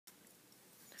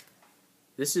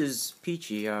This is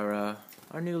Peachy, our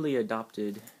newly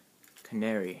adopted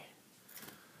canary.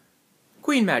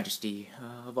 Queen Majesty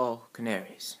of all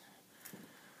canaries.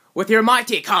 With your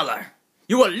mighty color,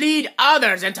 you will lead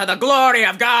others into the glory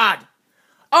of God.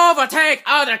 Overtake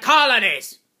other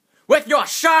colonies. With your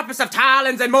sharpest of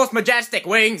talons and most majestic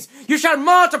wings, you shall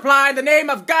multiply in the name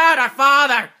of God our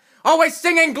Father, always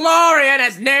singing glory in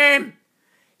His name.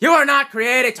 You are not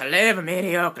created to live a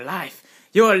mediocre life.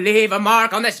 You will leave a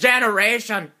mark on this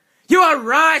generation. You will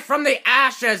rise from the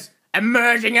ashes,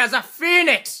 emerging as a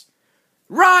phoenix.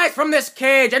 Rise from this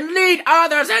cage and lead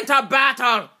others into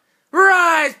battle.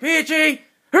 Rise, Peachy,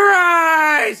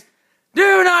 rise!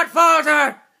 Do not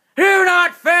falter, do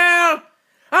not fail.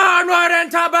 Onward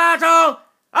into battle,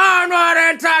 onward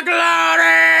into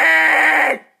glory!